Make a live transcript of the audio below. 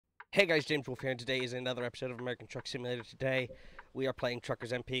Hey guys, James Wolf here, and today is another episode of American Truck Simulator. Today, we are playing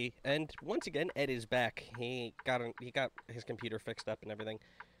Truckers MP, and once again, Ed is back. He got his computer fixed up and everything.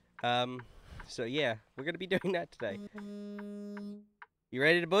 So yeah, we're gonna be doing that today. You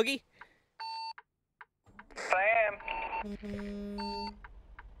ready to boogie? Sam.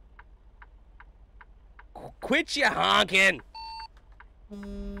 Quit ya honking!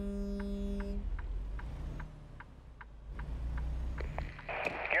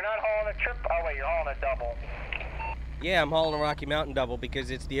 You're not hauling a trip? Oh wait, you're hauling a double. Yeah, I'm hauling a Rocky Mountain double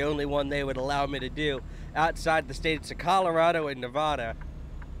because it's the only one they would allow me to do outside the states of Colorado and Nevada.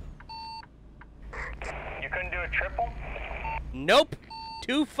 You couldn't do a triple? Nope!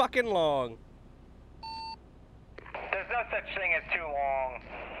 Too fucking long. There's no such thing as too long.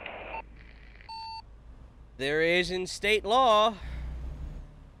 There is in state law.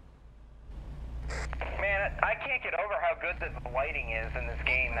 Man, I can't get over how good the lighting is in this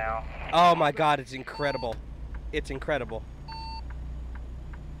game now. Oh my god, it's incredible. It's incredible.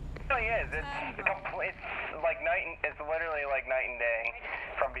 It really is. It's like it's literally like night and day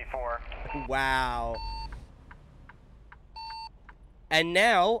from before. Wow. And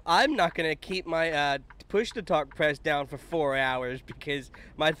now, I'm not gonna keep my push-to-talk press down for 4 hours because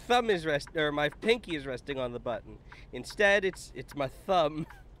my thumb is my pinky is resting on the button. Instead, it's my thumb.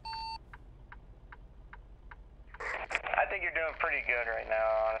 I think you're doing pretty good right now,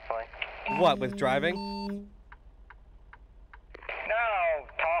 honestly. What, with driving? No,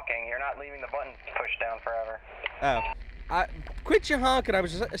 talking. You're not leaving the button pushed down forever. Oh. Quit your honking, I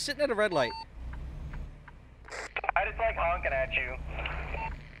was just sitting at a red light. I just like honking at you.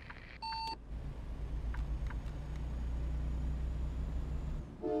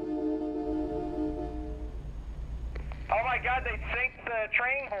 Oh my god, they synced the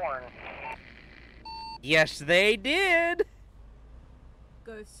train horn. Yes, they did!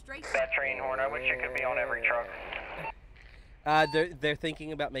 Go straight. That train horn, I wish it could be on every truck. They're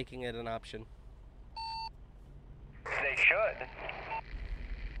thinking about making it an option. They should.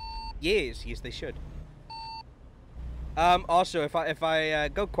 Yes, they should. Also, if I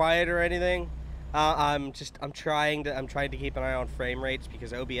go quiet or anything, I'm trying to keep an eye on frame rates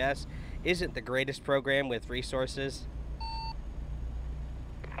because OBS isn't the greatest program with resources.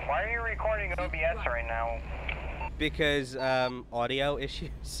 Why are you recording OBS right now? Because audio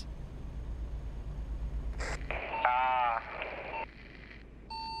issues. Ah.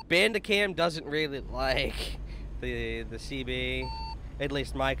 Bandicam doesn't really like the CB, at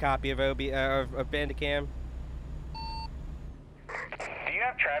least my copy of Bandicam. Do you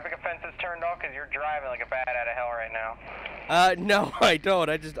have traffic offenses turned off? Because you're driving like a bat out of hell right now. No, I don't.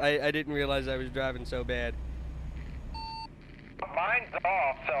 I didn't realize I was driving so bad. Mine's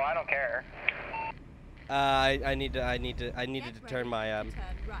off, so I don't care. I need to turn my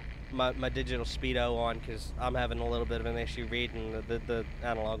my digital speedo on because I'm having a little bit of an issue reading the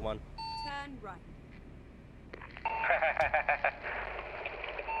analog one. Turn right.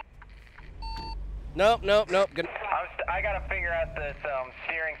 Nope. I gotta figure out this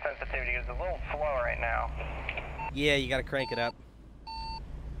steering sensitivity. It's a little slow right now. Yeah, you gotta crank it up.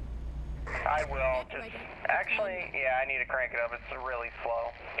 I will. Actually, yeah, I need to crank it up. It's really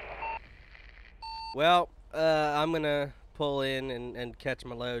slow. Well, I'm gonna pull in and catch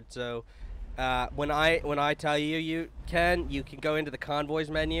my load. So, when I tell you you can go into the Convoys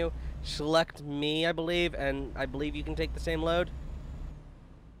menu, select me, I believe, and I believe you can take the same load.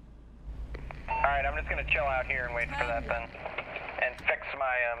 All right, I'm just gonna chill out here and wait for that then, and fix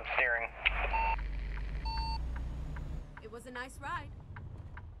my steering. It was a nice ride.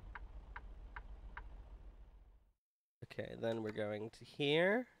 Okay, then we're going to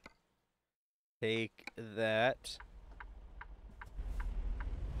here. Take that.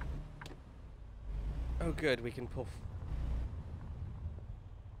 Oh, good. We can pull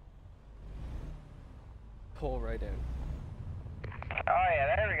right in. Oh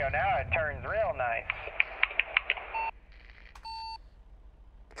yeah, there we go. Now it turns real nice.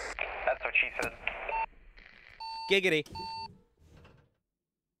 That's what she said. Giggity.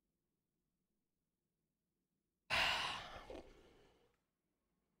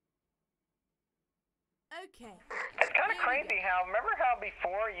 Okay. It's kind of crazy how, remember how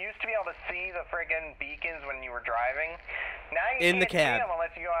before you used to be able to see the friggin' beacons when you were driving? Now you In the can't cab. see them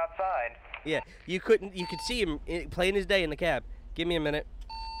unless you go outside. Yeah, you could see him plain as day in the cab. Give me a minute.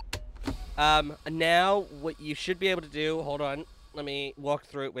 Now what you should be able to do, hold on, let me walk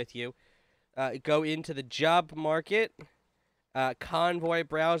through it with you. Go into the job market, Convoy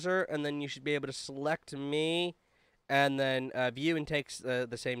browser, and then you should be able to select me, and then view and takes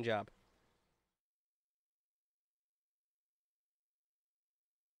the same job.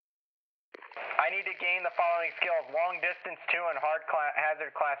 I need to gain the following skills: long distance 2 and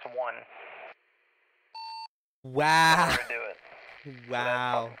hazard class 1. Wow. To do it.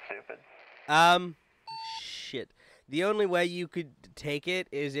 Wow. So that's fucking stupid. Shit. The only way you could take it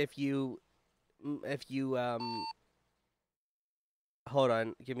is if you, hold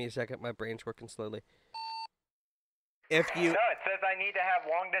on, give me a second. My brain's working slowly. If you. No, it says I need to have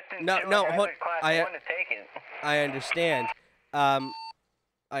long distance 2 No, and hold. hazard class 1 to take it. I understand.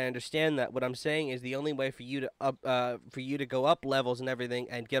 I understand that. What I'm saying is the only way for you to go up levels and everything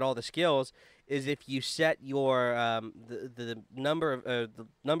and get all the skills is if you set your the number of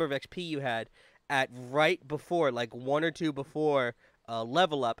XP you had at right before, like 1 or 2 before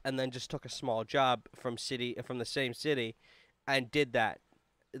level up, and then just took a small job from the same city, and did that.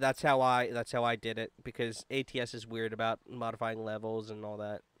 That's how I did it, because ATS is weird about modifying levels and all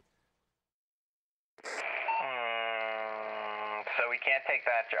that. So we can't take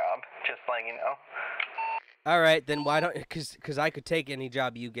that job, just letting you know. All right, then why don't? Because I could take any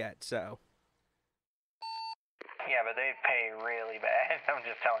job you get, so. Yeah, but they pay really bad. I'm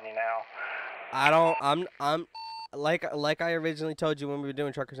just telling you now. I'm like I originally told you when we were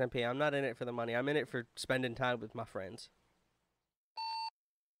doing Truckers MP. I'm not in it for the money. I'm in it for spending time with my friends.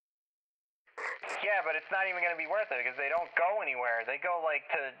 Yeah, but it's not even going to be worth it because they don't go anywhere. They go like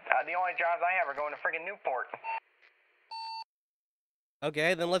to the only jobs I have are going to friggin' Newport.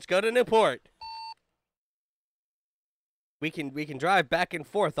 Okay, then let's go to Newport. We can drive back and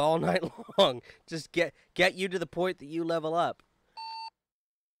forth all night long. Just get you to the point that you level up.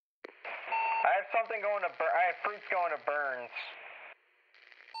 I have something going to I have fruits going to Burns.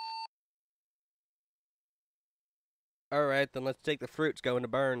 All right, then let's take the fruits going to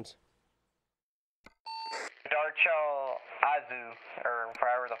Burns. Darchel Azu, or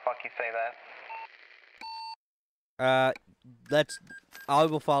however the fuck you say that. I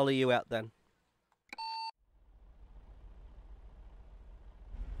will follow you out then.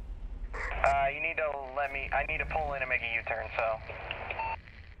 You need to I need to pull in and make a U-turn, so.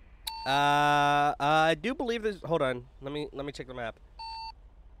 I do believe there's. Hold on. Let me check the map.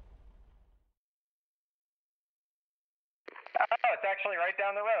 Oh, it's actually right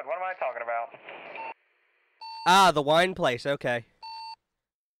down the road. What am I talking about? Ah, the wine place. Okay.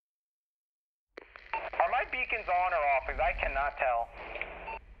 Are my beacons on or off? Because I cannot tell.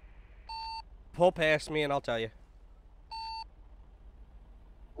 Pull past me and I'll tell you.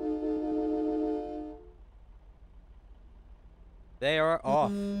 They are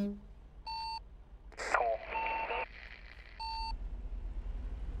off. Cool.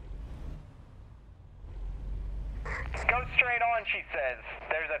 Go straight on, she says.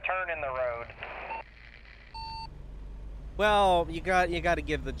 There's a turn in the road. Well, you got to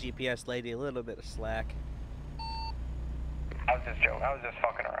give the GPS lady a little bit of slack. I was just joking. I was just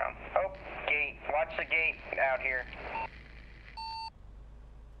fucking around. Oh, gate. Watch the gate out here.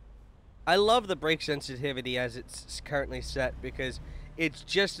 I love the brake sensitivity as it's currently set, because it's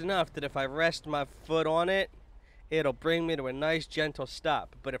just enough that if I rest my foot on it, it'll bring me to a nice gentle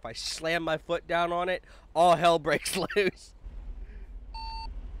stop. But if I slam my foot down on it, all hell breaks loose.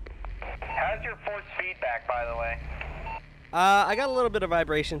 How's your force feedback, by the way? I got a little bit of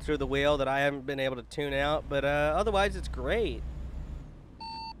vibration through the wheel that I haven't been able to tune out, but otherwise it's great.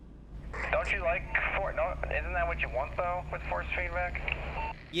 Don't you like no? Isn't that what you want though with force feedback?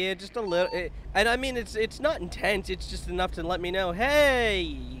 Yeah, just a little. And I mean, it's not intense. It's just enough to let me know, hey,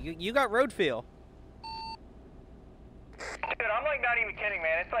 you got road feel. Dude, I'm like not even kidding,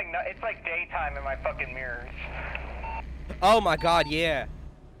 man. It's like daytime in my fucking mirrors. Oh my god, yeah.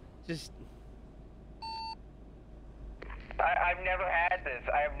 Just. I've never had this.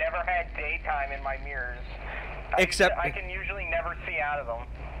 I have never had daytime in my mirrors. Except I can usually never see out of them.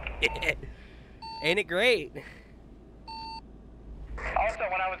 Ain't it great? Also,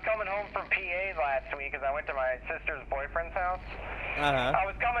 when I was coming home from PA last week, because I went to my sister's boyfriend's house, I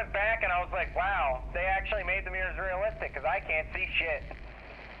was coming back and I was like, wow, they actually made the mirrors realistic, because I can't see shit.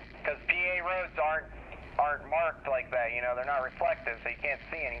 Because PA roads aren't marked like that, you know, they're not reflective, so you can't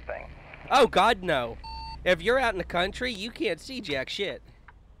see anything. Oh, God, no. If you're out in the country, you can't see jack shit.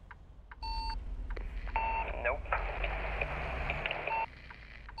 Nope.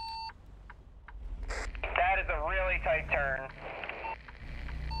 That is a really tight turn.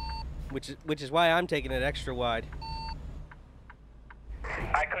 Which is why I'm taking it extra wide.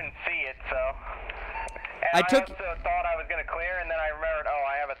 I couldn't see it, so. And I also thought I was gonna clear, and then I remembered, oh,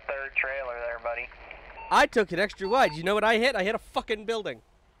 I have a third trailer there, buddy. I took it extra wide. You know what I hit? I hit a fucking building.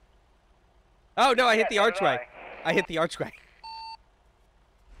 Oh no, I hit the archway. I hit the archway.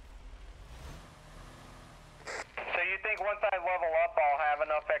 So you think once I level up, I'll have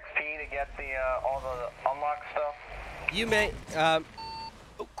enough XP to get the all the unlock stuff? You may. Oh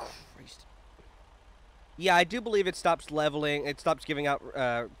Christ. Yeah, I do believe it stops leveling. It stops giving out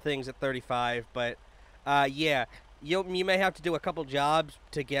things at 35. But yeah, you may have to do a couple jobs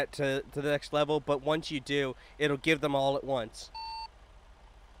to get to the next level. But once you do, it'll give them all at once.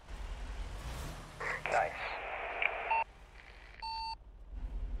 Nice.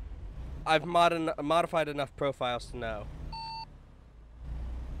 I've modified enough profiles to know.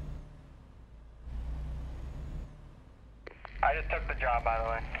 I just took the job, by the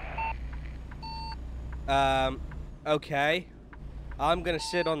way. Okay. I'm gonna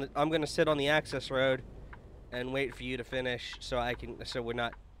sit on the access road and wait for you to finish so we're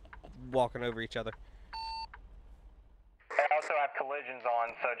not walking over each other. I also have collisions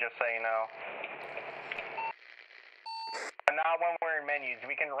on, so just so you know. But not when we're in menus.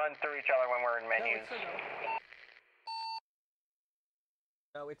 We can run through each other when we're in menus.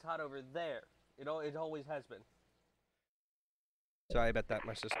 No, it's hot over there. It always has been. Sorry about that,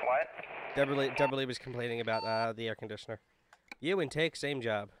 my sister. What? Deborah was complaining about the air conditioner. You and take same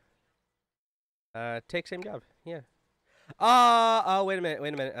job. Take same job. Yeah. Oh, wait a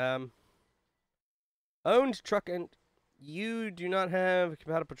minute. Owned truck and you do not have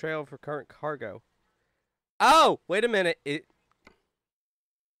compatible trailer for current cargo. Oh, wait a minute.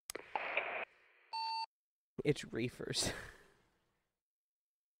 It's reefers.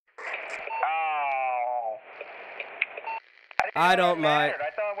 Oh. I don't mind.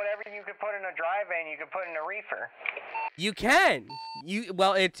 I thought whatever you could put in a dry van, you could put in a reefer. You can.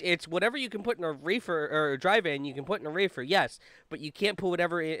 It's whatever you can put in a reefer or a dry van, you can put in a reefer. Yes, but you can't put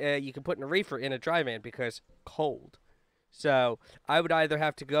whatever you can put in a reefer in a dry van because cold. So I would either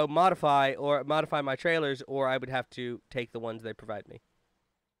have to go modify my trailers, or I would have to take the ones they provide me.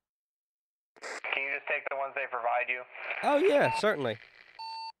 Can you just take the ones they provide you? Oh yeah, certainly.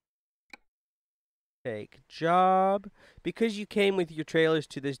 Take job. Because you came with your trailers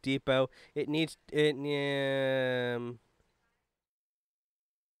to this depot, it needs Yes,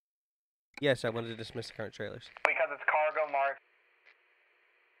 I wanted to dismiss the current trailers. Because it's cargo market,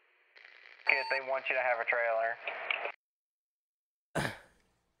 they want you to have a trailer.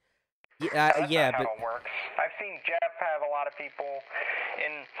 Yeah, but but it works. I've seen Jeff have a lot of people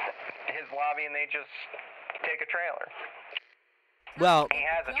in his lobby, and they just take a trailer. Well, he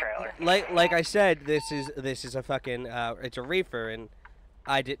has a trailer. Like I said, this is a fucking it's a reefer, and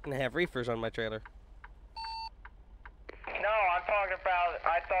I didn't have reefers on my trailer. No, I'm talking about.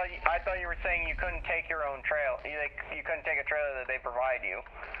 I thought you were saying you couldn't take your own trailer. You couldn't take a trailer that they provide you.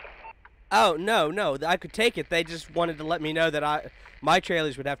 Oh no, I could take it. They just wanted to let me know that my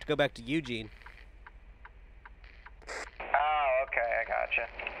trailers would have to go back to Eugene. Oh, okay, I gotcha.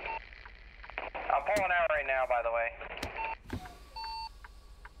 I'm pulling out right now, by the way.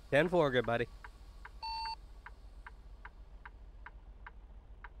 10-4, good buddy.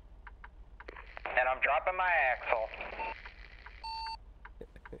 And I'm dropping my axle.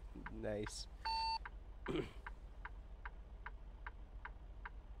 Nice.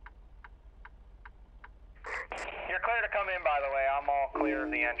 You're clear to come in, by the way. I'm all clear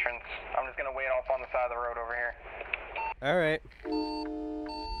of the entrance. I'm just gonna wait off on the side of the road over here. All right.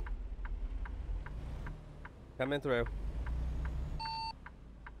 Coming through.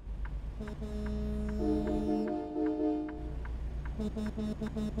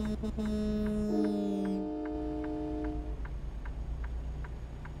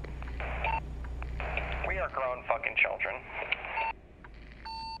 We are grown fucking children.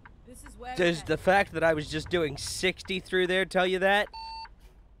 This is where Does the fact that I was just doing 60 through there tell you that?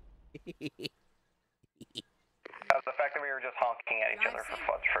 The fact that we were just honking at each other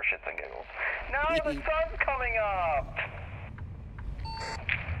for shits and giggles. No, the sun's coming up!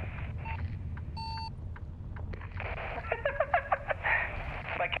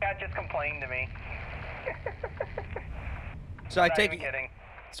 My cat just complained to me. So I take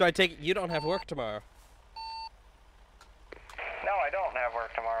it you don't have work tomorrow. No, I don't have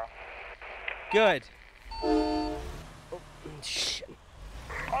work tomorrow. Good. Oh, shit.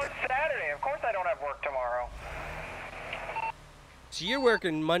 Oh, it's Saturday. Of course I don't have work tomorrow. So you're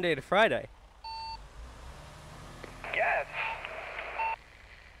working Monday to Friday. Yes.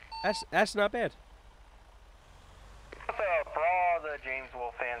 That's not bad. So, for all the James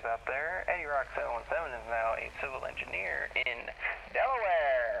Wolfe fans out there, Eddie Rock 717 is now a civil engineer in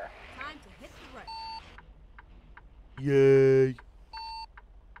Delaware. time to hit the road. Yay.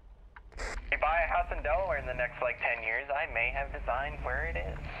 If you buy a house in Delaware in the next, 10 years, I may have designed where it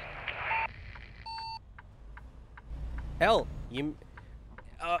is. Hell, you...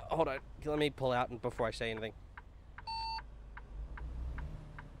 hold on. Let me pull out before I say anything.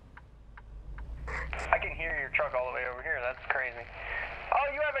 truck all the way over here. That's crazy.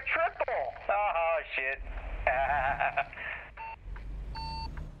 Oh, you have a triple! Oh, shit.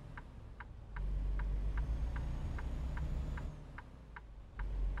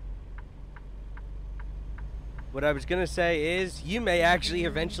 What I was gonna say is, you may actually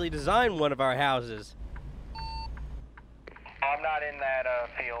eventually design one of our houses. I'm not in that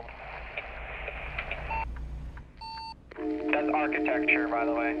field. That's architecture, by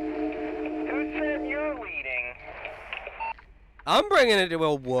the way. Who said you're leading? I'm bringing it to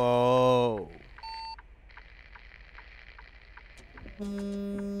a whoa.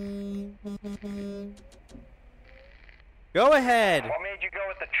 Go ahead. What made you go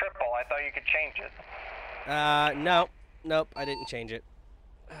with the triple? I thought you could change it. No. Nope, I didn't change it.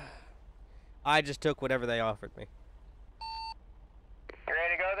 I just took whatever they offered me. You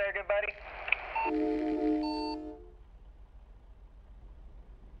ready to go there, good buddy?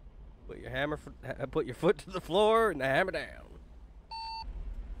 Put your foot to the floor and hammer down.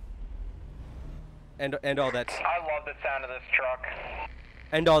 And all that. I love the sound of this truck.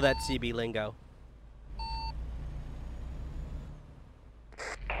 And all that CB lingo.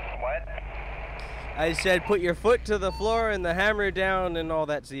 What? I said put your foot to the floor and the hammer down and all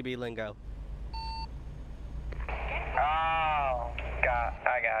that CB lingo. Oh, I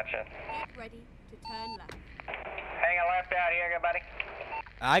gotcha. Get ready to turn left. Hang a left out here, good buddy.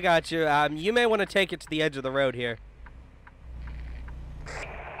 I got you. You may want to take it to the edge of the road here.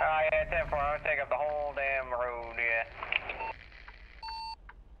 Oh, yeah, 10-4. I'm gonna take up the whole damn road, yeah.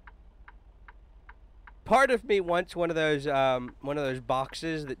 Part of me wants one of those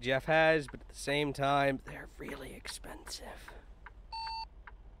boxes that Jeff has, but at the same time, they're really expensive.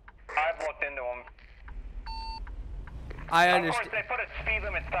 I've looked into them. I Of understand. course, they put a speed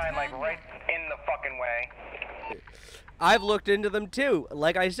limit sign, like, right in the fucking way. I've looked into them too.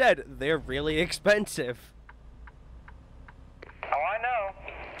 Like I said, they're really expensive. Oh, I know.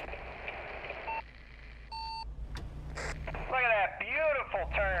 Look at that beautiful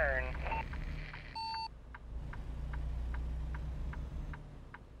turn.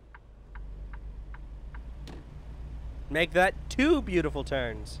 Make that 2 beautiful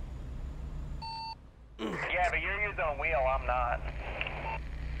turns. Yeah, but you're using a wheel, I'm not.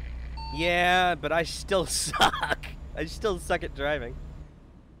 Yeah, but I still suck. I still suck at driving.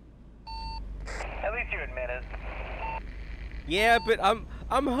 At least you admit it. Yeah, but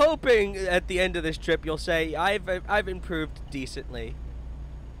I'm hoping at the end of this trip you'll say I've improved decently.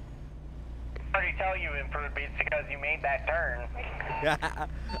 I already tell you improved, but it's because you made that turn.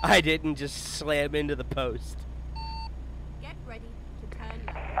 I didn't just slam into the post. Get ready to turn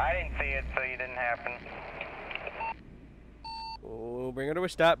left. I didn't see it, so you didn't happen. Oh, bring her to a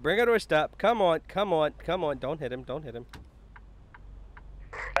stop. Bring her to a stop. Come on, come on, come on. Don't hit him. Don't hit him.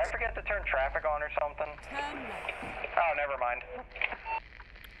 Did I forget to turn traffic on or something? Turn left. Oh, never mind.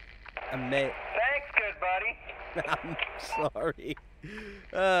 Thanks, good buddy. I'm sorry.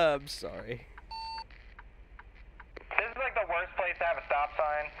 I'm sorry. This is like the worst place to have a stop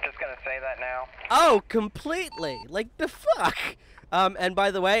sign. Just gonna say that now. Oh, completely. Like the fuck. And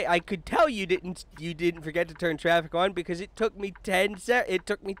by the way, I could tell you didn't forget to turn traffic on because it took me 10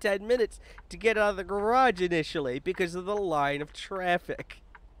 minutes to get out of the garage initially because of the line of traffic.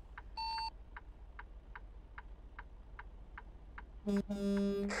 Thank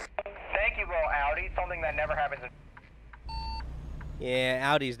you, little Audi. Something that never happens.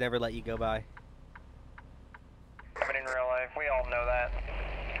 Yeah, Audis never let you go by. But in real life, we all know that.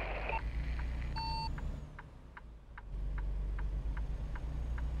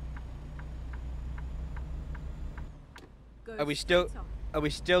 Go Are we straight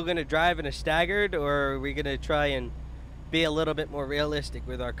on. gonna drive in a staggered, or are we gonna try and be a little bit more realistic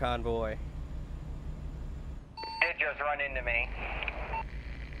with our convoy? Did just run into me.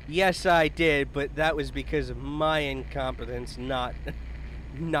 Yes, I did, but that was because of my incompetence, not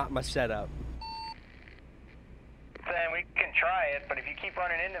my setup. Then we can try it, but if you keep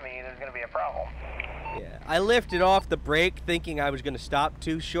running into me, there's gonna be a problem. Yeah, I lifted off the brake thinking I was gonna stop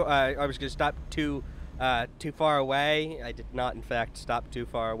too short. I was gonna stop too far away. I did not, in fact, stop too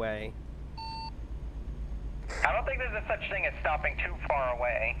far away. I don't think there's a such thing as stopping too far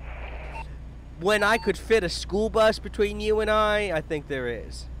away. When I could fit a school bus between you and I think there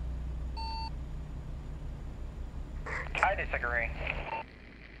is. I disagree.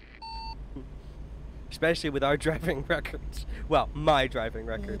 Especially with our driving records. Well, my driving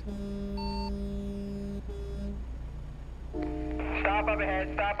record. Stop up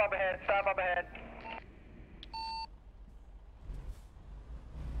ahead, stop up ahead, stop up ahead.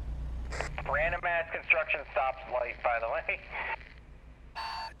 Random ass construction stops light, by the way.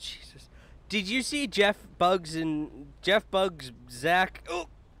 Jesus. Did you see Jeff Bugs, Zach? Oh.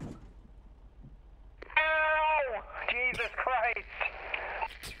 Ow! Jesus Christ!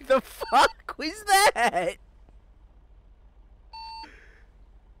 The fuck was that?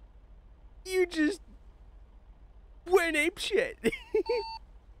 You just went apeshit.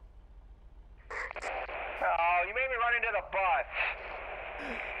 Oh, you made me run into the bus.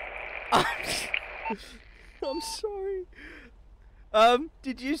 I'm sorry.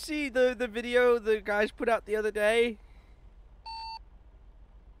 Did you see the video the guys put out the other day?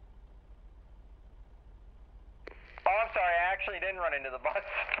 Oh, I'm sorry. I actually didn't run into the bus.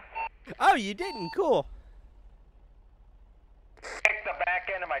 Oh, you didn't? Cool. Picked the back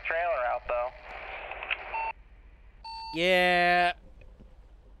end of my trailer out, though. Yeah.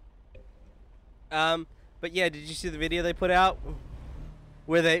 But yeah, did you see the video they put out?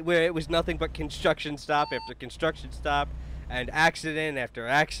 Where it was nothing but construction stop after construction stop and accident after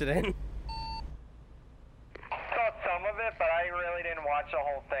accident. Saw some of it, but I really didn't watch the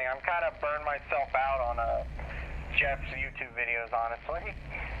whole thing. I'm kind of burned myself out on Jeff's YouTube videos, honestly.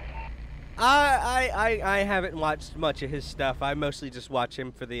 I haven't watched much of his stuff. I mostly just watch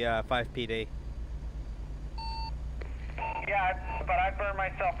him for the 5PD. Yeah, but I burned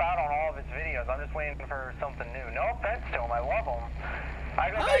myself out on all of his videos. I'm just waiting for something new. No offense to him, I love him. I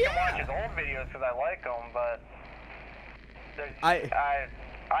go back and watch his old videos because I like them, but I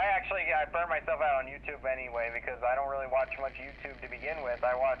burn myself out on YouTube anyway because I don't really watch much YouTube to begin with.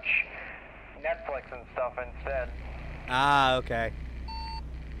 I watch Netflix and stuff instead. Ah, okay.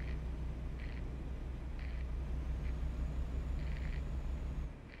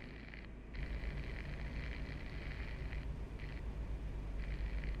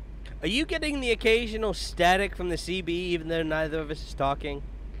 Are you getting the occasional static from the CB even though neither of us is talking?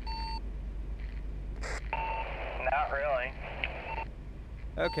 Not really.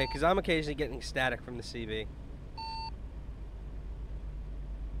 Okay, because I'm occasionally getting static from the CB.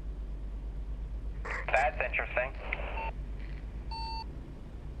 That's interesting.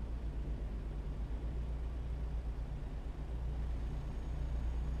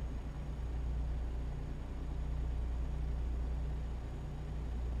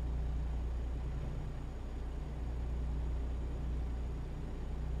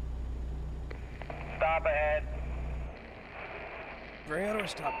 Stop ahead. Bring out or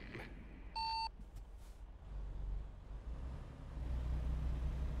stop.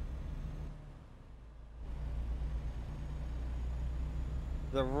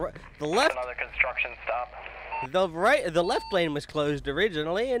 The left. Another construction stop. The left lane was closed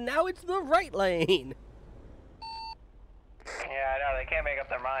originally, and now it's the right lane. Yeah, I know. They can't make up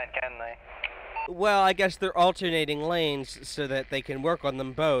their mind, can they? Well, I guess they're alternating lanes so that they can work on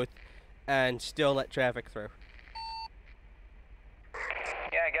them both and still let traffic through.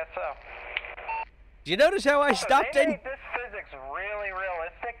 Yeah, I guess so. Do you notice how I stopped They in? made this physics really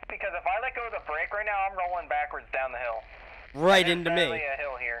realistic because if I let go of the brake right now, I'm rolling backwards down the hill. Right and into there's me. barely a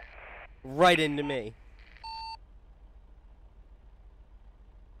hill here. Right into me.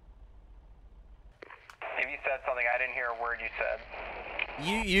 If you said something, I didn't hear a word you said.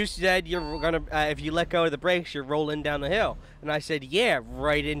 You said you're gonna if you let go of the brakes, you're rolling down the hill, and I said, yeah,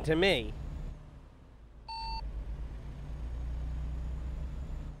 right into me.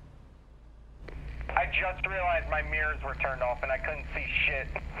 I just realized my mirrors were turned off and I couldn't see shit.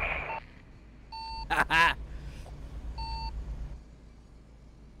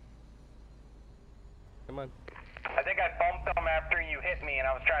 Come on. I think I bumped them after you hit me and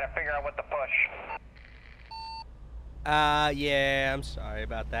I was trying to figure out what to push. Yeah, I'm sorry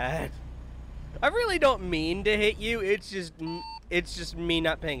about that. I really don't mean to hit you. It's just me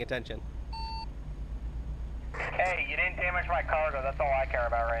not paying attention. Hey, you didn't damage my cargo. That's all I care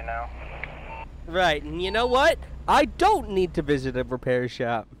about right now. Right, and you know what? I don't need to visit a repair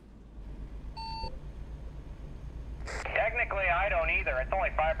shop. Technically, I don't either. It's only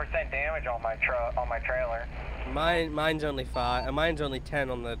 5% damage on my trailer. Mine's only 5. Mine's only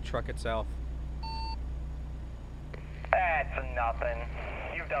 10 on the truck itself. That's nothing.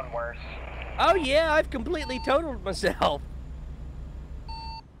 You've done worse. Oh yeah, I've completely totaled myself.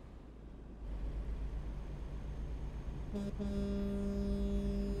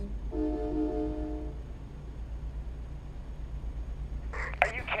 Are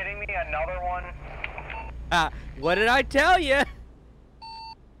you kidding me? Another one? What did I tell you?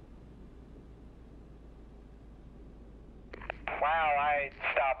 Wow, I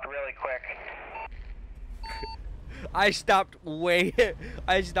stopped really quick. I stopped way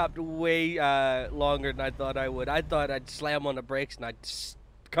longer than I thought I would. I thought I'd slam on the brakes and I'd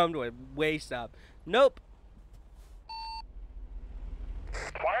come to a way stop. Nope.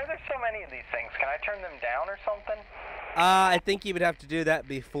 Why are there so many of these things? Can I turn them down or something? I think you would have to do that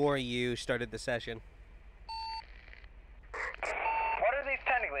before you started the session. What are these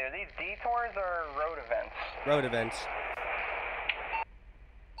technically? Are these detours or road events? Road events.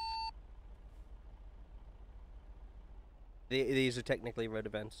 These are technically road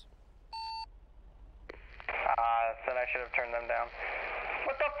events. Said I should have turned them down.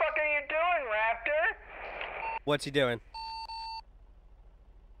 What the fuck are you doing, Raptor? What's he doing?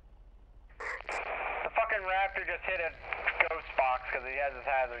 The fucking Raptor just hit a ghost box because he has his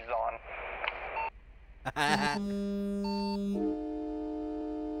hazards on. I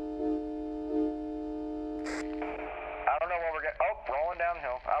don't know what we're gonna. Oh, rolling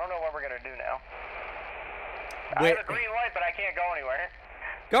downhill. I don't know what we're gonna do now. I have a green light, but I can't go anywhere.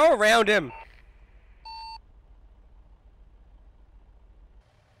 Go around him.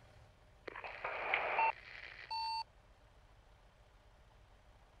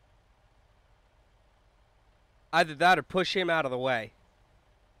 Either that or push him out of the way.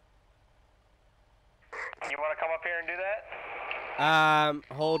 You want to come up here and do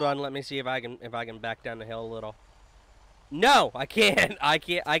that? Hold on. Let me see if I can back down the hill a little. No, I can't. I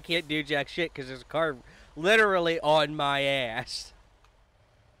can't do jack shit because there's a car literally on my ass.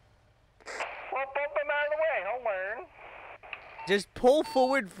 Well, bump him out of the way. He'll learn. Just pull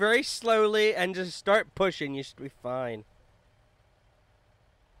forward very slowly and just start pushing. You should be fine.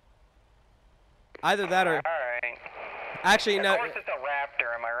 Either that or... Alright. Actually, no... Of course it's a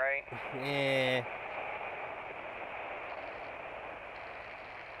Raptor, am I right? Yeah.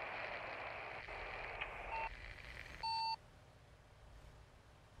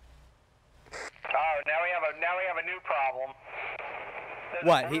 Oh, now we have a new problem. There's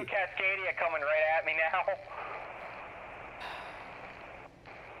What? a blue Cascadia coming right at me now.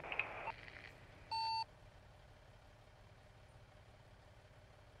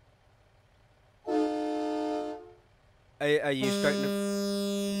 Are you starting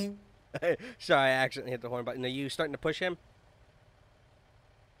to... Sorry, I accidentally hit the horn button. Are you starting to push him?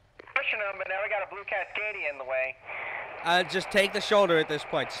 Pushing him, but now we got a blue Cascadia in the way. Just take the shoulder at this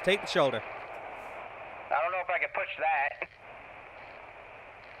point. Just take the shoulder. I don't know if I can push that.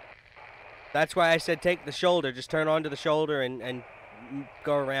 That's why I said take the shoulder. Just turn onto the shoulder and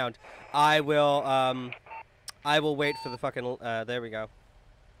go around. I will wait for the fucking... there we go.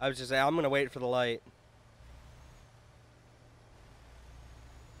 I was just saying, I'm going to wait for the light.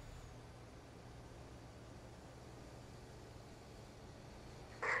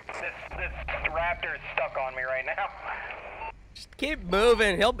 This Raptor's stuck on me right now. Just keep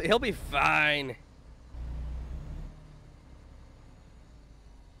moving. He'll be fine.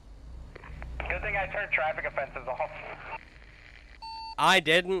 Good thing I turned traffic offenses off. I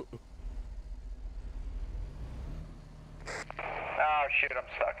didn't. Oh shit, I'm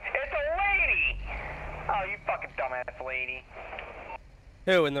stuck. It's a lady! Oh, you fucking dumbass lady.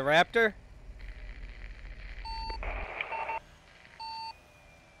 Who, in the Raptor?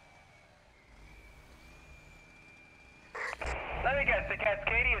 Let me guess, the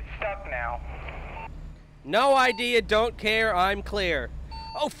Cascadia is stuck now. No idea, don't care, I'm clear.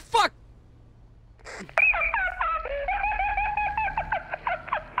 Oh, fuck!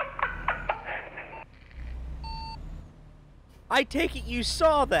 I take it you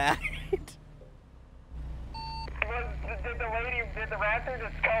saw that. Did the Raptor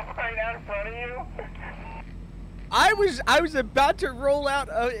just come right out in front of you? I was about to roll out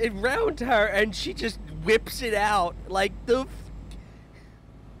around her, and she just whips it out like the.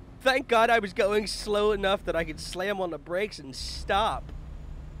 Thank God I was going slow enough that I could slam on the brakes and stop.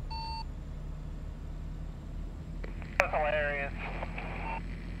 That's hilarious.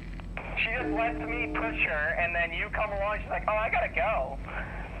 She just lets me push her, and then you come along. She's like, "Oh, I gotta go."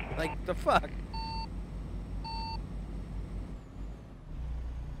 Like the fuck.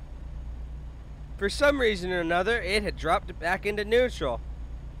 For some reason or another, it had dropped back into neutral.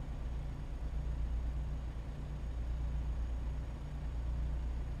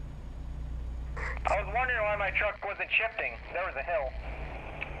 I was wondering why my truck wasn't shifting. There was a hill.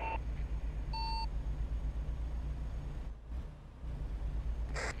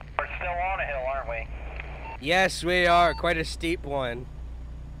 We're still on a hill, aren't we? Yes, we are. Quite a steep one.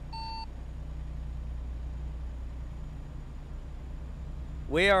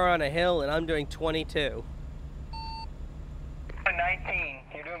 We are on a hill, and I'm doing 22. 19.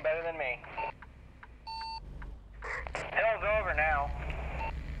 You're doing better than me. Hill's over now.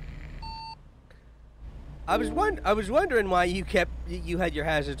 I was wondering why you had your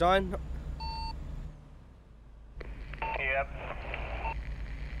hazards on. Yep.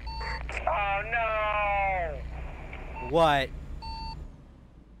 Oh no! What?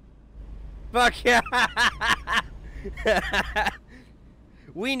 Fuck yeah!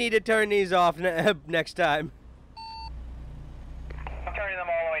 We need to turn these off next time. I'm turning them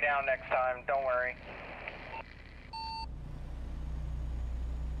all the way down next time, don't worry.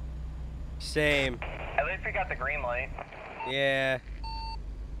 Same. At least we got the green light. Yeah.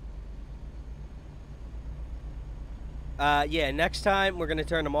 Yeah, next time we're gonna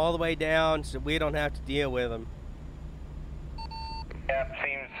turn them all the way down so we don't have to deal with them. Yep,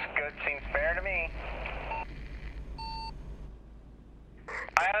 seems good, seems fair to me.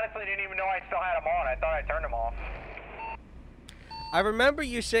 I honestly didn't even know I still had them on. I thought I turned them off. I remember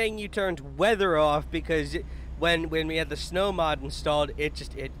you saying you turned weather off because when we had the snow mod installed,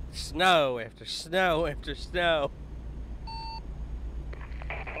 it snow after snow after snow.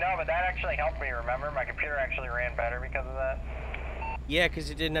 No, but that actually helped me, remember? My computer actually ran better because of that. Yeah,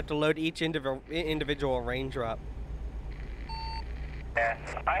 because it didn't have to load each individual raindrop. Yeah,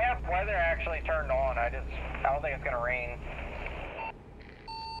 I have weather actually turned on. I don't think it's gonna rain.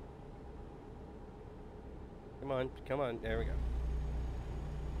 Come on, there we go.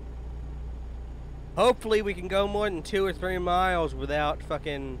 Hopefully we can go more than 2 or 3 miles without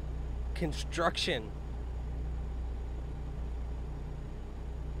fucking construction.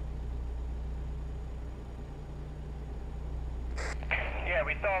 Yeah,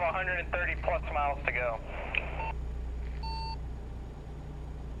 we still have 130 plus miles to go.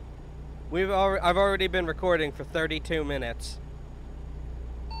 I've already been recording for 32 minutes.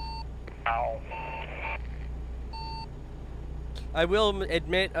 Ow. I will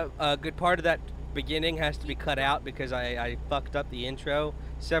admit a good part of that beginning has to be cut out because I fucked up the intro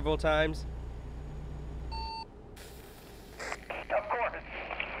several times. Of course.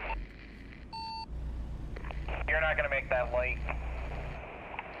 You're not gonna make that light.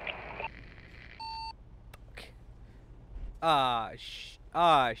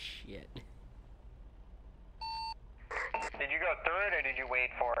 Shit. Did you go through it or did you wait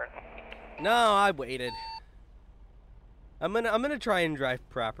for it? No, I waited. I'm gonna try and drive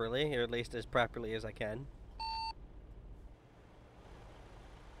properly, or at least as properly as I can.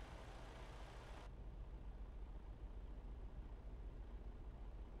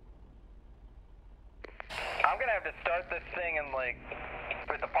 I'm gonna have to start this thing and like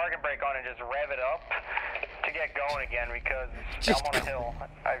with the parking brake on and just rev it up to get going again because I'm on a hill.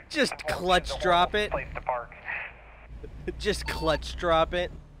 Just clutch drop it. Place to park. Just clutch drop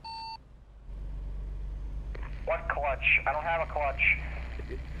it. What clutch? I don't have a clutch.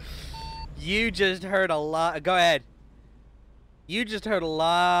 You just hurt a lot. Go ahead. You just hurt a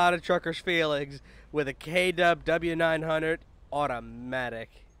lot of truckers' feelings with a K-Dub W900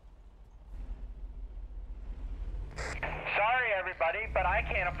 automatic. Sorry, everybody, but I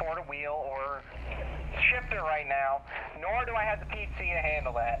can't afford a wheel or shifter right now, nor do I have the PC to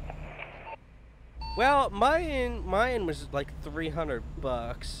handle that. Well, mine was like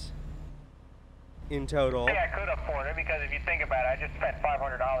 $300 in total. I think I could afford it because if you think about it, I just spent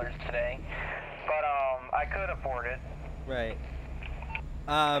 $500 today, but I could afford it. Right.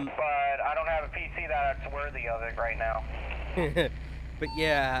 But I don't have a PC that's worthy of it right now. But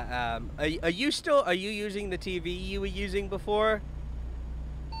yeah, are you using the TV you were using before?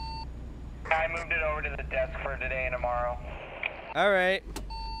 I moved it over to the desk for today and tomorrow. All right.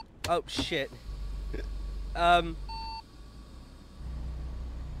 Oh shit.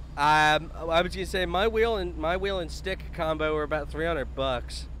 I was gonna say my wheel and stick combo were about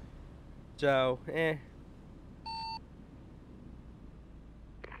 $300. So, eh.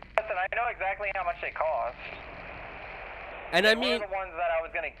 Listen, I know exactly how much they cost. And I mean, they were the ones that I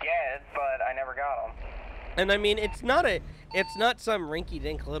was gonna get, but I never got them. and I mean, it's not some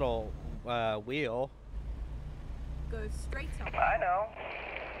rinky-dink little wheel. Go straight on. I know.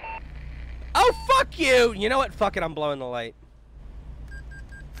 Oh fuck you! You know what? Fuck it. I'm blowing the light.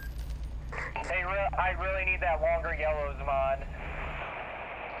 I really need that longer yellows mod.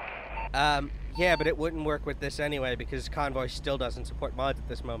 Yeah, but it wouldn't work with this anyway because Convoy still doesn't support mods at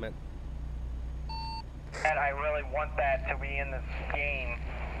this moment. And I really want that to be in this game.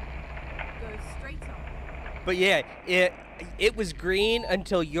 Go straight on. But yeah, it was green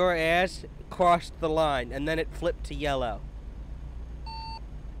until your ass crossed the line, and then it flipped to yellow.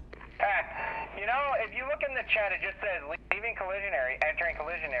 You know, if you look in the chat, it just says leaving collision area, entering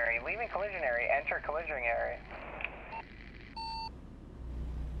collision area, leaving collision area, enter collision area.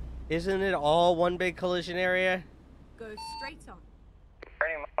 Isn't it all one big collision area? Go straight on.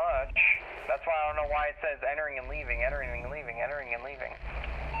 Pretty much. That's why I don't know why it says entering and leaving, entering and leaving, entering and leaving.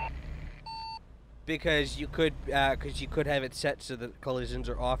 Because you could have it set so that collisions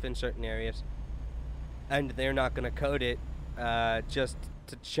are off in certain areas, and they're not going to code it just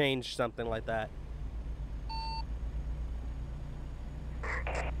to change something like that.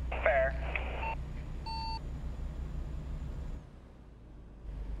 Fair.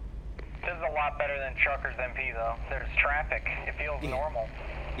 This is a lot better than Truckers MP though. There's traffic. It feels normal.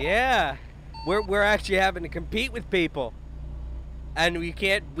 Yeah, we're actually having to compete with people, and we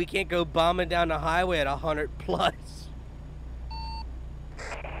can't go bombing down the highway at 100 plus.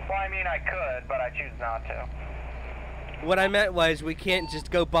 Well, I mean, I could, but I choose not to. What I meant was we can't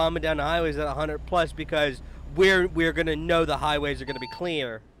just go bombing down the highways at 100 plus because we're gonna know the highways are gonna be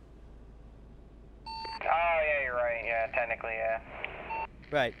clear. Oh yeah, you're right. Yeah, technically, yeah.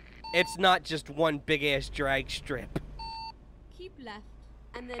 Right. It's not just one big ass drag strip. Keep left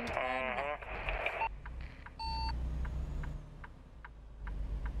and then turn left.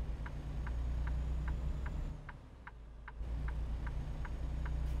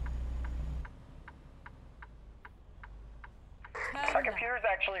 My computer's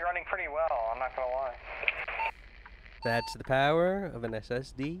actually running pretty well, I'm not gonna lie. That's the power of an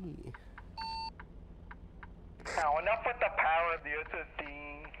SSD. Now, enough with the power of the SSD.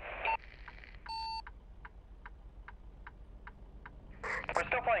 We're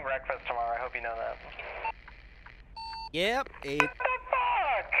still playing Wreckfest tomorrow, I hope you know that. Yep. What the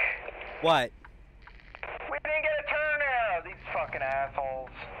fuck? What? We didn't get a turn arrow, these fucking assholes.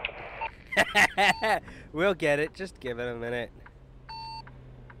 We'll get it. Just give it a minute.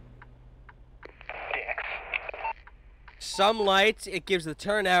 Dicks. Some lights, it gives the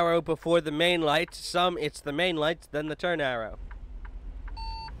turn arrow before the main lights. Some, it's the main lights, then the turn arrow.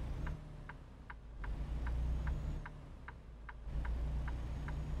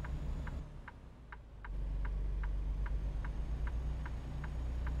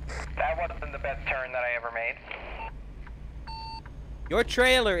 That wasn't the best turn that I ever made. Your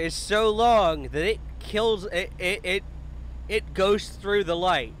trailer is so long that it kills it goes through the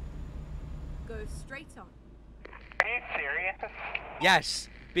light. Go straight on. Are you serious? Yes,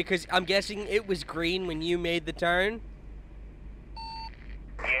 because I'm guessing it was green when you made the turn.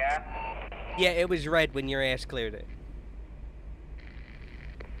 Yeah. Yeah, it was red when your ass cleared it.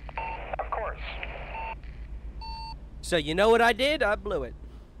 Of course. So you know what I did? I blew it.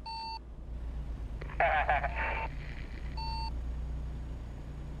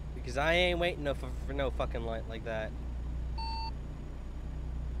 Because I ain't waiting for no fucking light like that.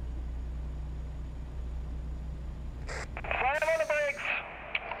 Slam on the brakes.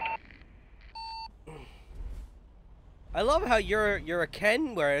 I love how you're a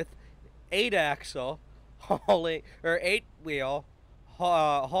Kenworth 8-axle hauling or 8-wheel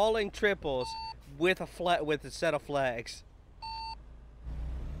hauling triples with a set of flags.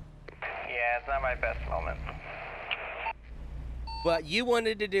 Yeah, it's not my best moment. But you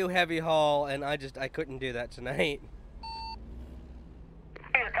wanted to do heavy haul, and I couldn't do that tonight.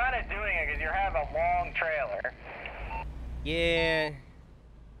 You're kind of doing it because you have a long trailer. Yeah.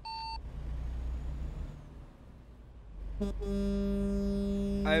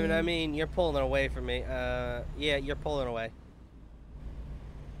 I mean, you're pulling it away from me. Yeah, you're pulling away.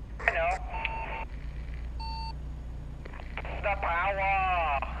 I know. The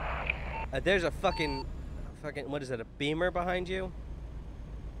power. There's a fucking, what is it, a Beamer behind you?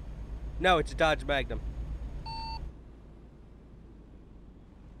 No, it's a Dodge Magnum.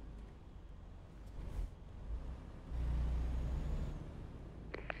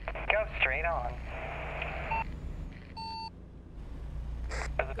 Go straight on.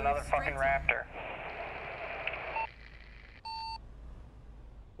 There's another fucking Raptor.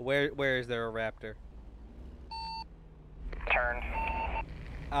 Where is there a Raptor? Turn.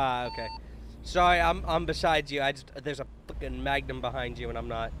 Ah, okay. Sorry, I'm besides you. There's a fucking Magnum behind you, and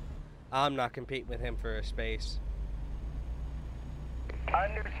I'm not competing with him for a space.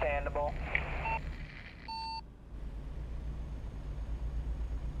 Understandable.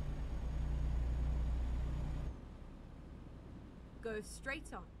 Go straight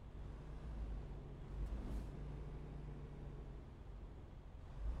on.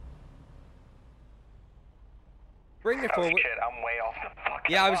 Bring it Oh forward. shit, I'm way off the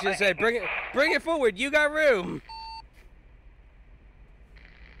fucking Yeah, I was gonna say, bring it forward. You got room.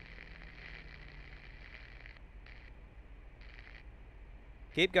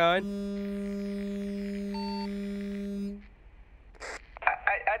 Keep going.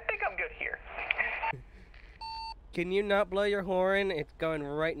 I think I'm good here. Can you not blow your horn? It's going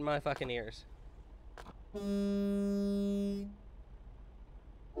right in my fucking ears.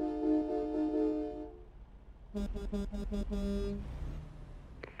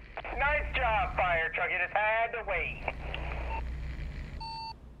 Nice job, fire truck. You just had to wait.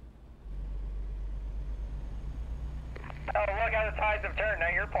 Oh, look how the tides have turned. Now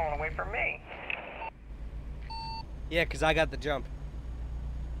you're pulling away from me. Yeah, because I got the jump.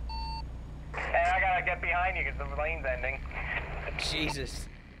 And I gotta get behind you because the lane's ending. Jesus.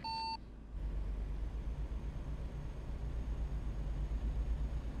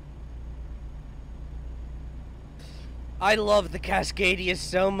 I love the Cascadia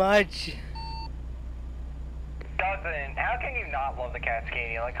so much. Doesn't. How can you not love the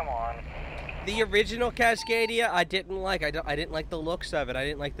Cascadia? Like, come on. The original Cascadia, I didn't like. I didn't like the looks of it. I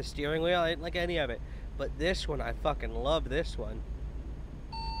didn't like the steering wheel. I didn't like any of it. But this one, I fucking love this one.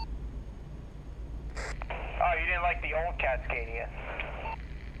 Oh, you didn't like the old Cascadia?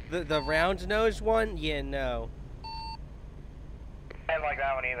 The round nose one? Yeah, no. I didn't like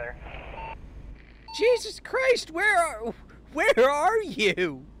that one either. Jesus Christ, where are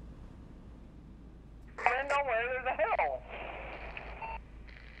you? I'm in nowhere, there's a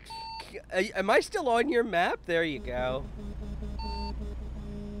hill. Am I still on your map? There you go.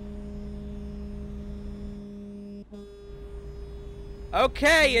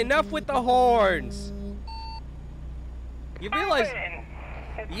 Okay, enough with the horns. You realize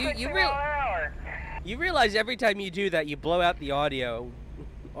you realize every time you do that, you blow out the audio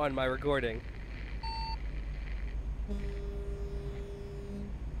on my recording.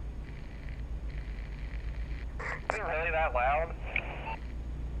 Is it really that loud?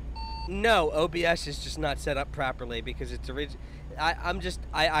 No, OBS is just not set up properly because it's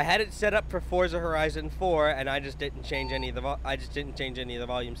I had it set up for Forza Horizon 4 and I just didn't change any of the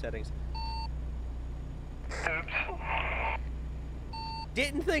volume settings. Oops.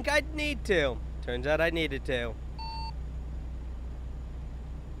 Didn't think I'd need to. Turns out I needed to.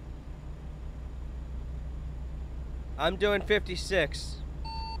 I'm doing 56.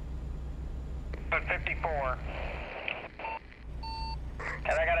 But 54.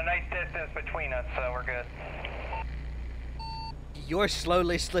 And I got a nice distance between us, so we're good. You're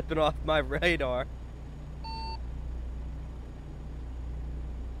slowly slipping off my radar.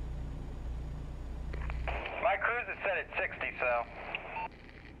 My cruise is set at 60, so.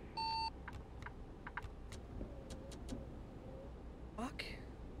 Fuck.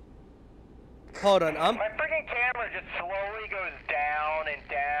 Hold on, My freaking camera just slowly goes down and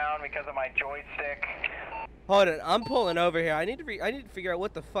down because of my joystick. Hold on, I'm pulling over here. I need to figure out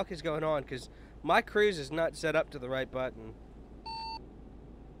what the fuck is going on because my cruise is not set up to the right button.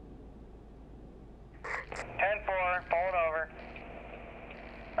 10-4, pulling over.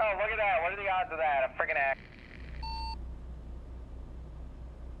 Oh, look at that. What are the odds of that? A freaking act.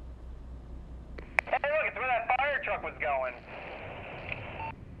 Hey, look, it's where that fire truck was going.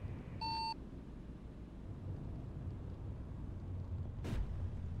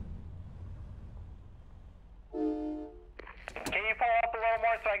 Can you pull up a little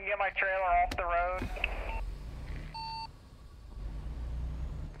more so I can get my trailer off the road?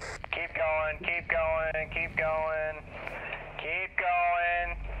 Keep going, keep going, keep going, keep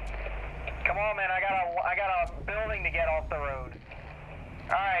going. Come on, man, I got a building to get off the road.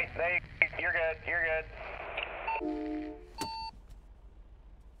 All right, you're good, you're good.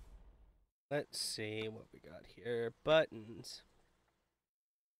 Let's see what we got here. Buttons.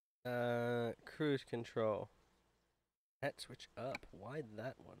 Cruise control. That switch up. Why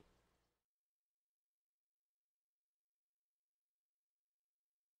that one?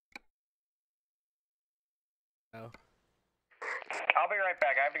 Oh. I'll be right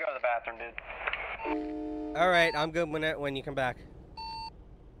back. I have to go to the bathroom, dude. All right, I'm good when you come back.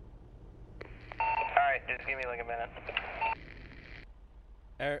 All right, just give me like a minute.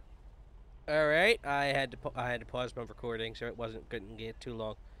 All right. I had to pause my recording so it couldn't get too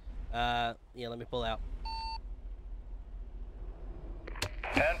long. Yeah, let me pull out.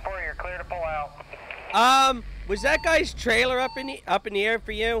 10-4, you're clear to pull out. Was that guy's trailer up in the air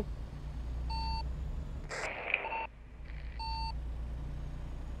for you?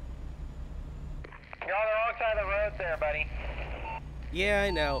 You're on the wrong side of the road there, buddy. Yeah,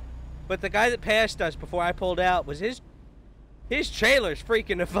 I know. But the guy that passed us before I pulled out was his trailer's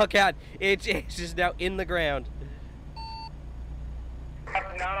freaking the fuck out. It's just now in the ground.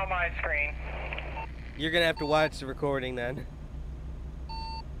 Not on my screen. You're gonna have to watch the recording then.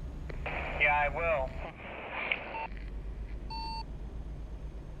 Yeah, I will.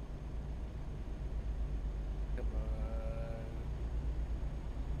 Come on.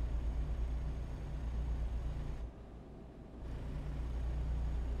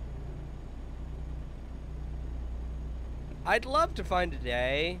 I'd love to find a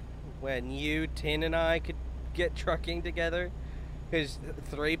day when you, Tin, and I could get trucking together. Because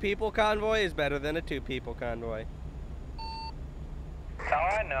 3-people convoy is better than a 2-people convoy. Oh,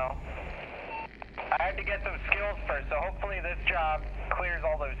 I know. I had to get some skills first, so hopefully this job clears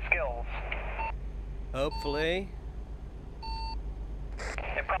all those skills. Hopefully.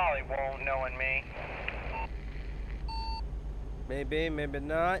 It probably won't, knowing me. Maybe, maybe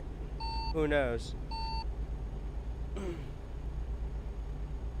not. Who knows?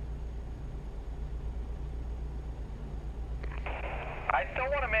 I still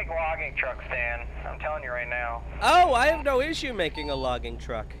want to make logging trucks, Dan. I'm telling you right now. Oh, I have no issue making a logging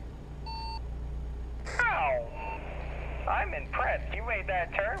truck. Ow! I'm impressed. You made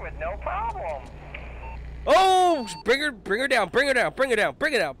that turn with no problem. Oh, bring her down, bring her down, bring her down,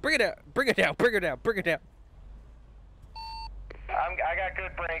 bring it down, bring it down, bring it down, bring her down, bring her down. I got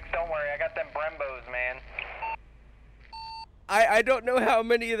good brakes. Don't worry. I got them Brembos, man. I don't know how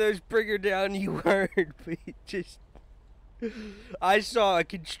many of those bring her down you heard, but just. I saw a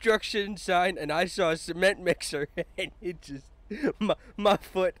construction sign and I saw a cement mixer and it just, my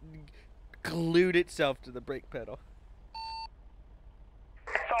foot glued itself to the brake pedal.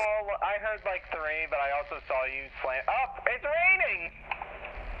 I heard like 3, but I also saw you slam. Oh, it's raining!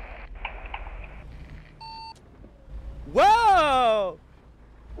 Whoa!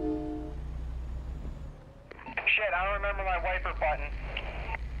 Shit, I don't remember my wiper button.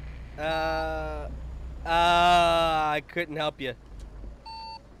 I couldn't help you.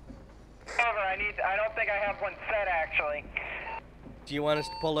 Over, I don't think I have one set actually. Do you want us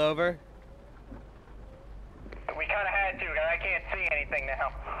to pull over? We kind of had to, because I can't see anything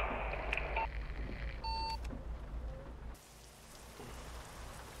now.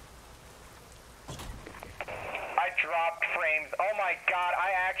 I dropped frames. Oh my god,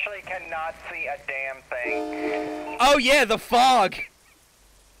 I actually cannot see a damn thing. Oh yeah, the fog!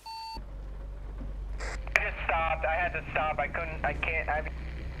 I just stopped. I had to stop. I can't.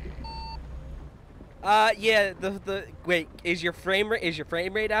 Yeah, wait, is your frame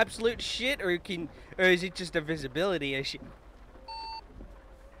rate absolute shit, or is it just a visibility issue?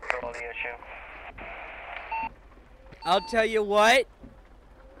 Visibility issue. I'll tell you what,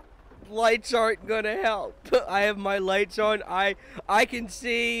 lights aren't gonna help. I have my lights on. I can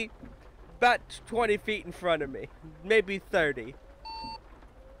see about 20 feet in front of me, maybe 30.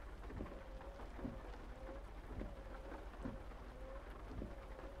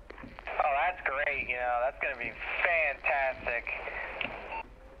 Oh, that's great, you know, that's gonna be fantastic.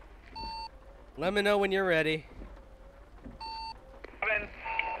 Let me know when you're ready.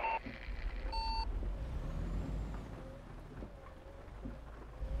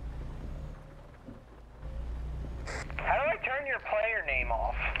 How do I turn your player name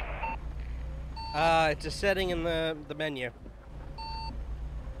off? It's a setting in the menu.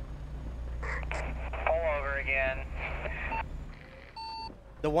 Pull over again.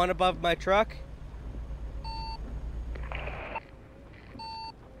 The one above my truck?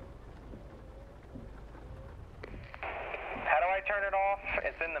 How do I turn it off?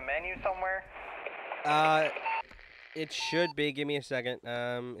 It's in the menu somewhere? It should be. Give me a second.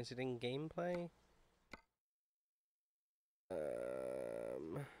 Is it in gameplay?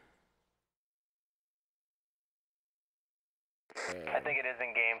 I think it is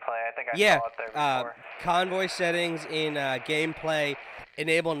in gameplay. I think I yeah, saw it there before. Convoy settings in gameplay.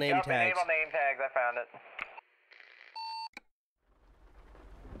 Enable name tags. Enable name tags. I found it.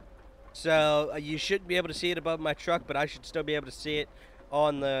 So you shouldn't be able to see it above my truck, but I should still be able to see it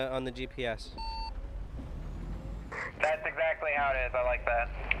on the GPS. That's exactly how it is. I like that.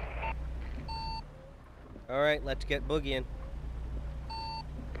 All right, let's get boogieing.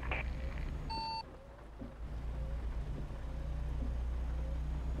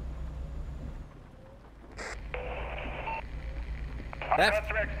 Our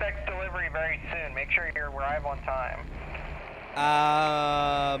customer expects delivery very soon. Make sure you arrive on time.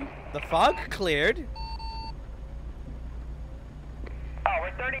 The fog cleared. Oh,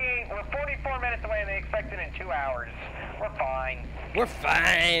 we're 44 minutes away and they expect it in 2 hours. We're fine. We're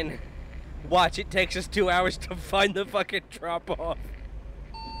fine. Watch, it takes us 2 hours to find the fucking drop-off.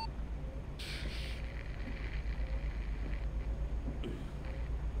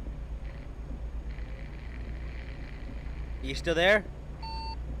 You still there?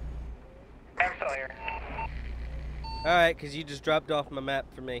 I'm still here. Alright, because you just dropped off my map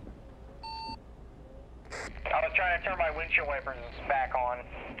for me. I was trying to turn my windshield wipers back on.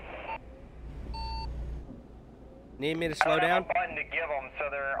 Need me to slow down? I don't have a button to give them, so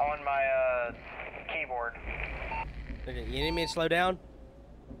they're on my keyboard. Okay, you need me to slow down?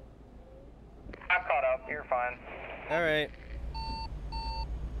 I'm caught up. You're fine. Alright.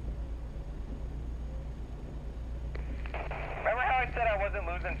 Remember how I said I wasn't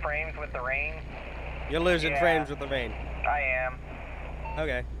losing frames with the rain? You're losing frames with the rain. I am.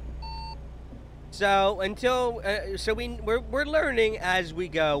 Okay. So until we're learning as we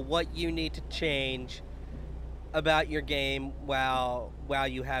go what you need to change about your game while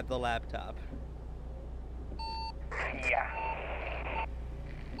you have the laptop. Yeah.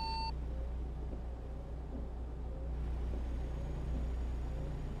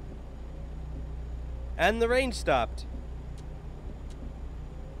 And the rain stopped.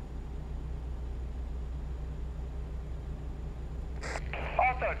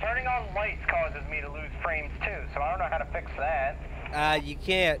 Also, turning on lights causes me to lose frames too, so I don't know how to fix that. You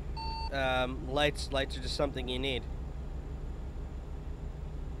can't. Lights are just something you need.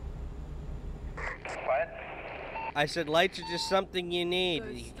 What? I said lights are just something you need. Go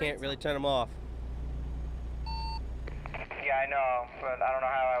You straight can't really up. turn them off. Yeah, I know, but I don't know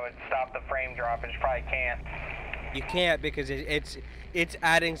how I would stop the frame drop. I just probably can't. You can't because it's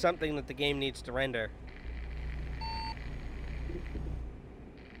adding something that the game needs to render.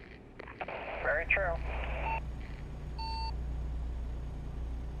 Very true.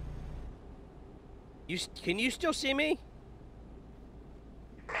 Can you still see me?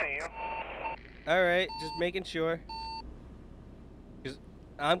 See you. All right, just making sure. 'Cause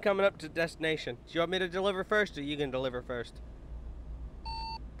I'm coming up to destination. Do you want me to deliver first, or you can deliver first?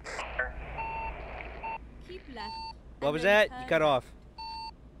 Sure. Keep left. What and was then that? You turn cut left. off.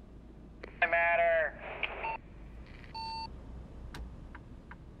 Doesn't matter.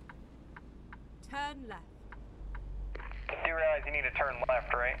 Turn left. You realize you need to turn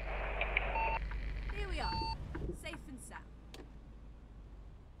left, right? Here we are. Safe and sound.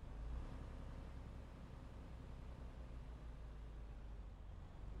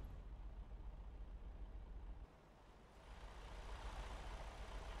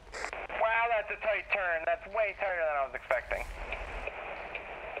 Wow, that's a tight turn. That's way tighter than I was expecting.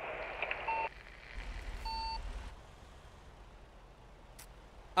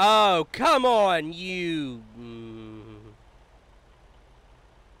 Oh, come on, you.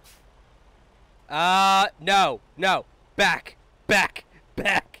 No. Back. Back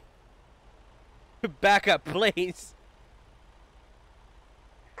up, please.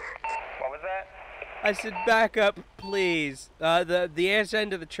 What was that? I said back up, please. The ass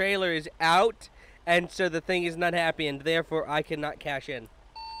end of the trailer is out, and so the thing is not happy, and therefore I cannot cash in.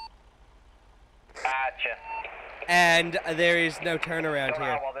 Gotcha. And there is no turnaround Don't know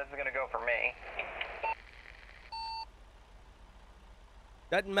here. how well this is gonna go for me.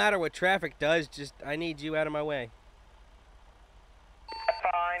 Doesn't matter what traffic does, just I need you out of my way. That's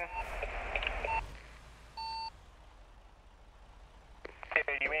fine. Dude,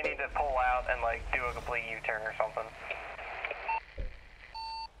 you may need to pull out and like do a complete U-turn or something.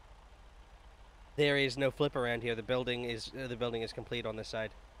 There is no flip around here. The building is complete on this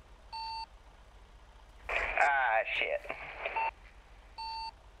side. Ah, shit.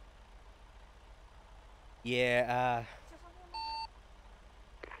 Yeah,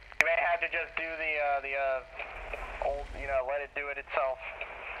 You may have to just do the old, let it do it itself.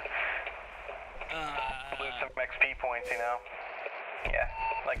 Lose some XP points, Yeah,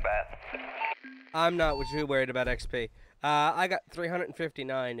 like that. I'm not too worried about XP. I got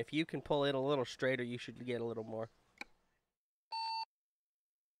 359. If you can pull it a little straighter, you should get a little more.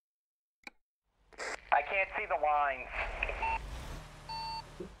 I can't see the lines.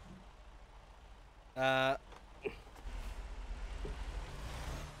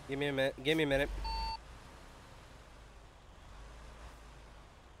 Give me a minute.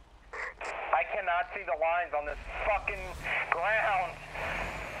 I cannot see the lines on this fucking ground.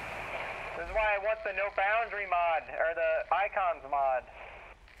 This is why I want the no boundary mod, or the icons mod.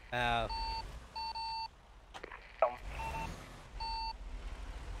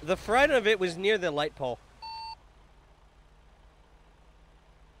 The front of it was near the light pole.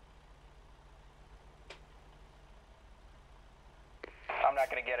 I'm not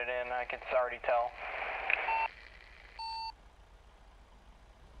gonna get it in, I can already tell.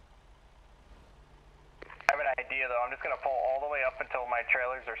 I have an idea though, I'm just gonna pull all the way up until my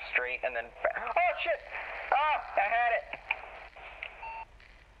trailers are straight and then oh shit! Ah! I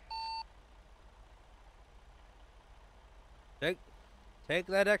had it! Take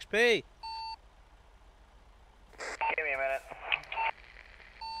that XP. Give me a minute.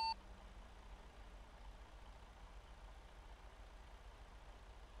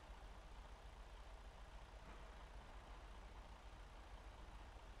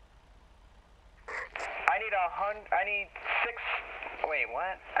 I need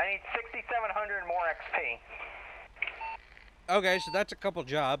 6,700 more XP. Okay, so that's a couple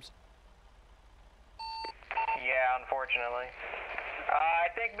jobs. Yeah, unfortunately. I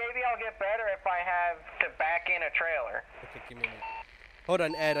think maybe I'll get better if I have to back in a trailer. Okay, give me a minute. Hold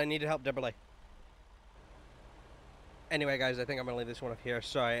on, Ed. I need to help Deborah. Anyway, guys, I think I'm going to leave this one up here.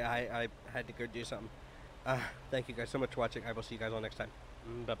 Sorry, I had to go do something. Thank you guys so much for watching. I will see you guys all next time.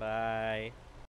 Bye-bye.